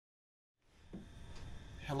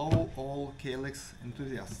Hello all KLX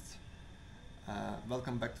enthusiasts.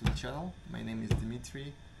 Welcome back to the channel. My name is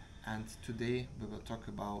Dimitri and today we will talk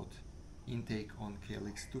about intake on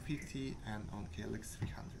KLX250 and on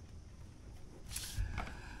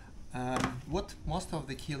KLX300. What most of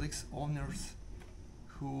the KLX owners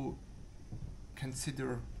who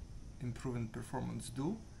consider improving performance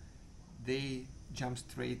do, they jump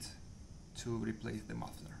straight to replace the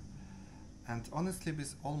muffler. And honestly,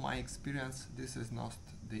 with all my experience, this is not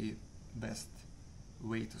the best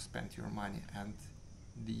way to spend your money, and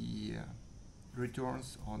the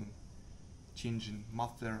returns on changing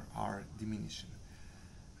muffler are diminishing.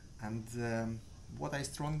 And what I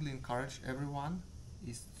strongly encourage everyone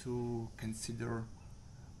is to consider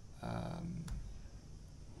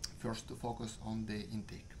first to focus on the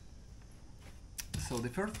intake. So the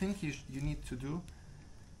first thing you need to do,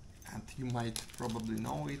 and you might probably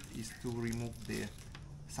know it, is to remove the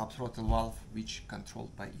sub-throttle valve which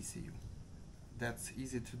controlled by ECU. That's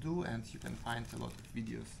easy to do, and you can find a lot of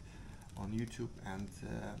videos on YouTube and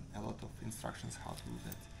a lot of instructions how to do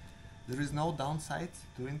that. There is no downside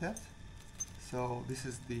doing that, so this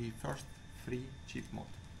is the first free cheap mode.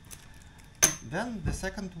 Then the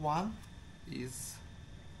second one is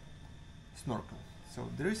snorkel. So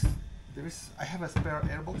I have a spare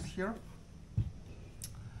airbox here,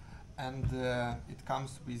 and it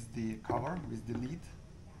comes with the cover, with the lid,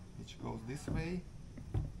 which goes this way,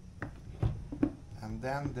 and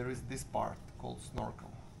then there is this part called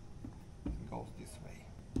snorkel. It goes this way,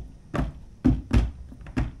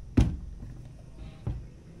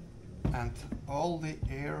 and all the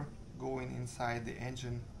air going inside the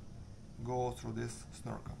engine goes through this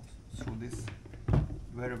snorkel, through this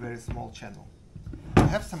very small channel. I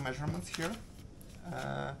have some measurements here,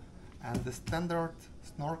 and the standard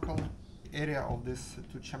snorkel area of these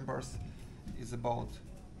two chambers is about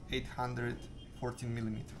 814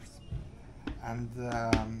 millimeters, and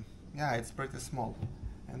yeah, it's pretty small.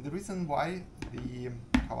 And the reason why the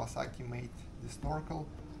Kawasaki made the snorkel,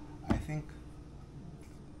 I think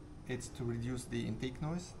it's to reduce the intake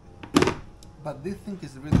noise, but this thing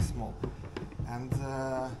is really small. And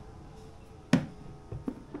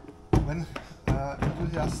when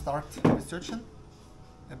enthusiasts start researching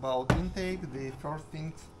about intake, the first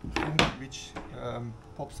thing which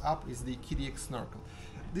pops up is the KLX snorkel.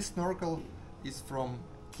 This snorkel is from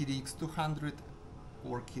KLX200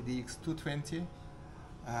 or KLX220.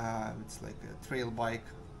 It's like a trail bike,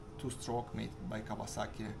 two-stroke, made by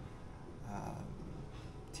Kawasaki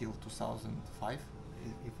till 2005,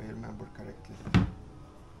 if I remember correctly.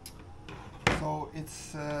 So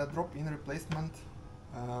it's a drop-in replacement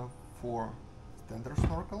for standard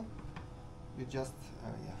snorkel. You just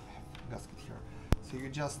yeah, I have a gasket here. So you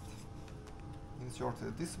just insert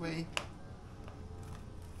it this way.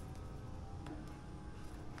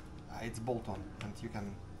 It's bolt-on, and you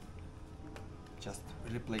can just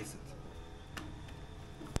replace it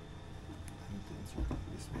and insert it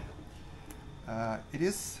this way. It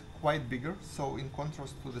is quite bigger, so in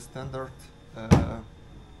contrast to the standard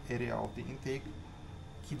area of the intake,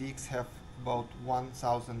 KLX have about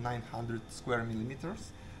 1,900 square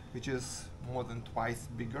millimeters, which is more than twice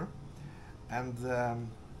bigger, and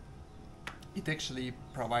it actually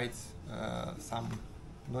provides some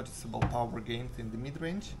noticeable power gains in the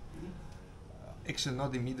mid-range. Actually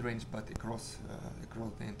not the mid-range, but across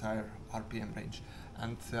the entire RPM range.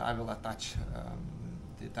 And I will attach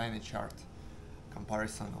the dyno chart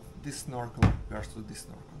comparison of this snorkel versus this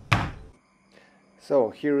snorkel. So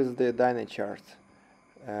here is the dyno chart.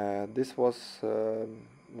 This was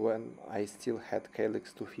when I still had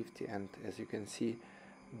KLX250, and as you can see,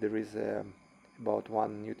 there is about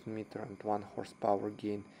 1 Newton meter and 1 horsepower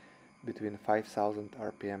gain between 5,000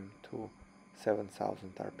 RPM to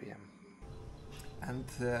 7,000 RPM. And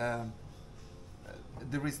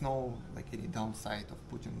there is no any downside of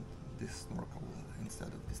putting this snorkel instead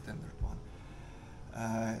of the standard one.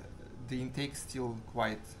 The intake still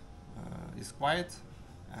is quiet,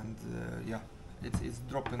 and yeah, it's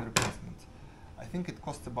drop-in replacement. I think it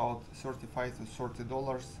costs about $35 to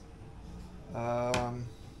 $40,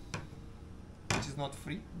 which is not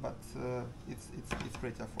free, but it's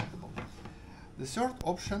pretty affordable. The third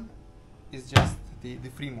option is just the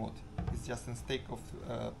free mode. It's just instead of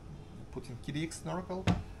putting KLX snorkel,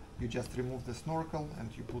 you just remove the snorkel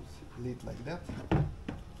and you put lid like that,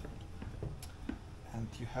 and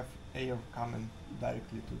you have air coming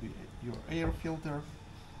directly to your air filter.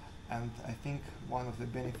 And I think one of the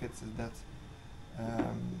benefits is that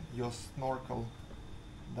your snorkel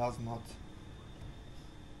does not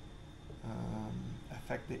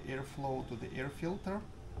affect the airflow to the air filter,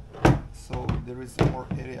 so there is more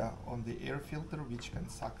area on the air filter which can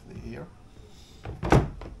suck the air.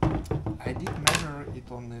 I did measure it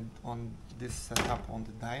on this setup on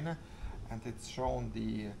the dyno, and it's shown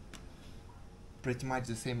the pretty much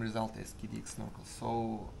the same result as KLX snorkel.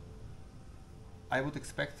 So I would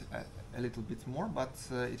expect a little bit more, but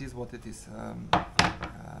it is what it is.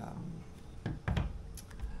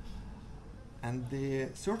 And the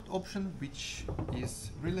third option, which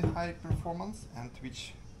is really high performance and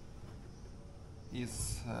which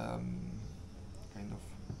is kind of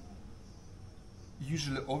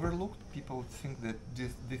usually overlooked, people think that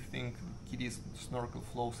they think KLX snorkel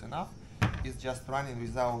flows enough, is just running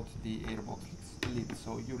without the airbox lid.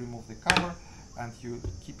 So you remove the cover and you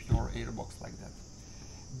keep your airbox like that.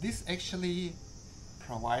 This actually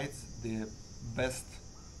provides the best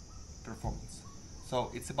performance.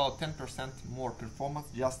 So it's about 10% more performance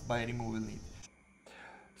just by removing it.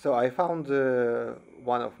 So I found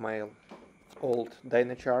one of my old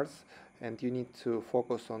dyno charts, and you need to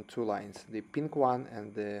focus on two lines, the pink one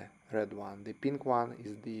and the red one. The pink one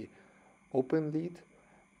is the open lid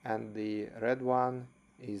and the red one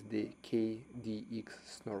is the KLX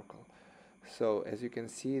snorkel. So as you can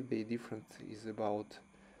see, the difference is about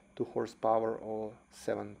 2 horsepower or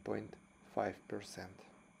 7.5%.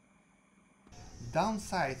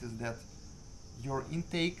 Downside is that your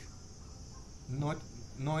intake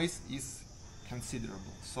noise is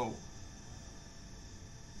considerable. So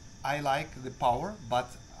I like the power,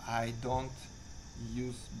 but I don't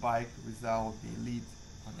use bike without the lid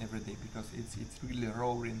on every day because it's really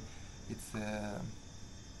roaring. It's a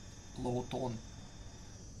low tone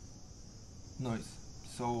noise,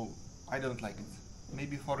 so I don't like it.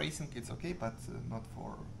 Maybe for racing it's okay, but not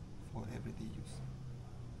for everyday use.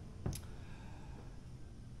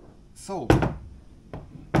 So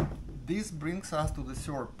this brings us to the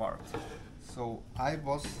third part. So I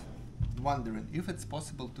was wondering if it's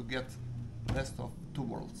possible to get best of two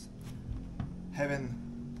worlds, having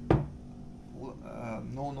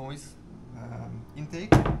no noise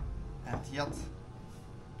intake and yet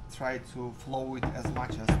try to flow it as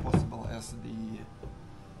much as possible as the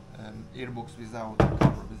airbox without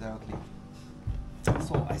cover, without lid.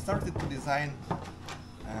 So I started to design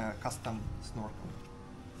a custom snorkel.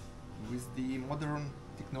 With the modern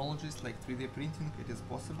technologies like 3D printing, it is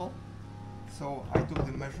possible. So I took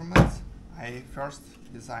the measurements. I first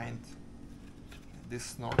designed this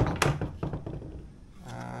snorkel.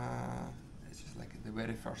 It's just like the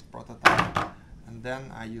very first prototype. And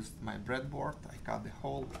then I used my breadboard. I cut the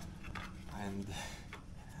hole and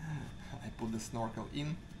I put the snorkel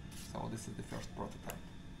in. So this is the first prototype.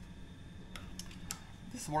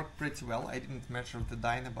 This worked pretty well. I didn't measure the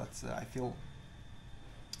dyno, but I feel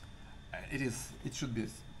it should be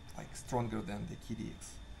like stronger than the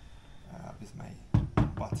KLX with my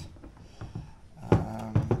butt.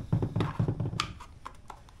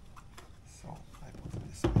 So I put it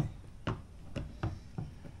this way.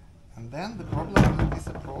 And then the problem with this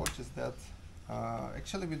approach is that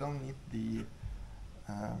actually we don't need the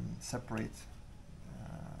separate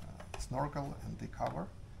snorkel and the cover,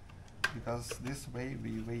 because this way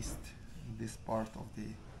we waste this part of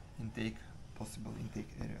the possible intake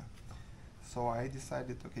area. So I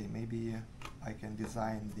decided, okay, maybe I can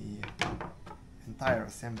design the entire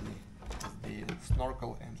assembly with the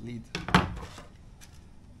snorkel and lid.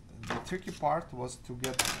 The tricky part was to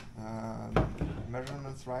get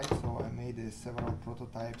measurements right, so I made several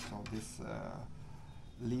prototypes of these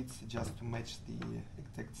lids just to match the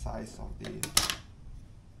exact size of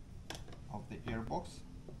the airbox.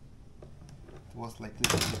 It was like a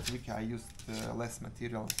little bit tricky. I used less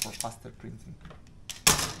material for faster printing.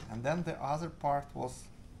 And then the other part was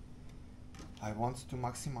I want to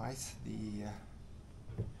maximize the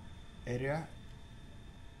area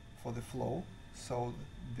for the flow. So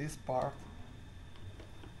this part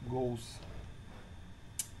goes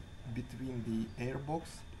between the airbox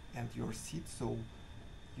and your seat. So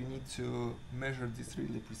you need to measure this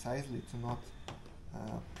really precisely to not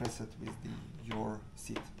press it with your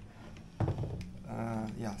seat.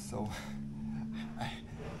 Yeah, so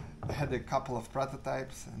I had a couple of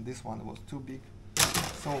prototypes and this one was too big,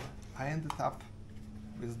 so I ended up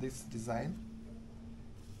with this design.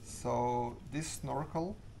 So this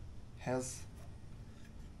snorkel has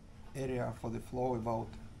area for the flow about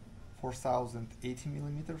 4080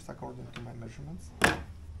 millimeters according to my measurements.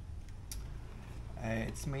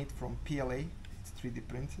 It's made from PLA, it's 3D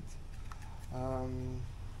printed.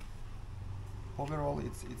 Overall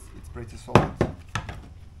it's pretty solid.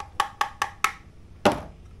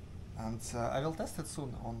 And I will test it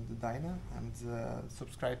soon on the dyno, and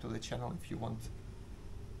subscribe to the channel if you want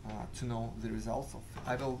to know the results of.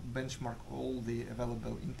 I will benchmark all the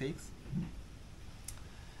available intakes,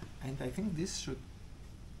 and I think this should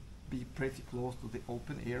be pretty close to the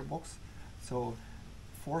open airbox. So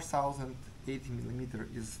 4080 millimeter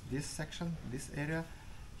is this section, this area.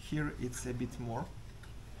 Here it's a bit more,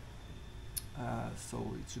 so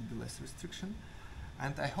it should be less restriction,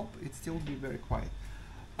 and I hope it still be very quiet.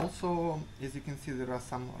 Also, as you can see, there are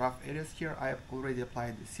some rough areas here. I have already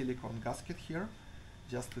applied the silicone gasket here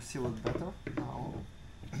just to seal it better. Now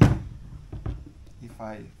if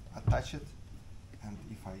I attach it and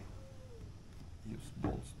if I use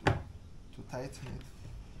bolts to tighten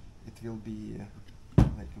it, it will be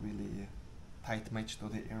like really tight match to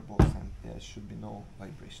the airbox, and there should be no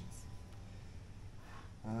vibrations.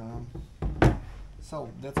 So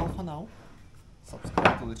that's all for now.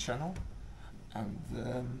 Subscribe to the channel,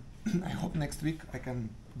 and I hope next week I can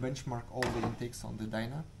benchmark all the intakes on the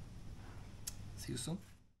dyno. See you soon.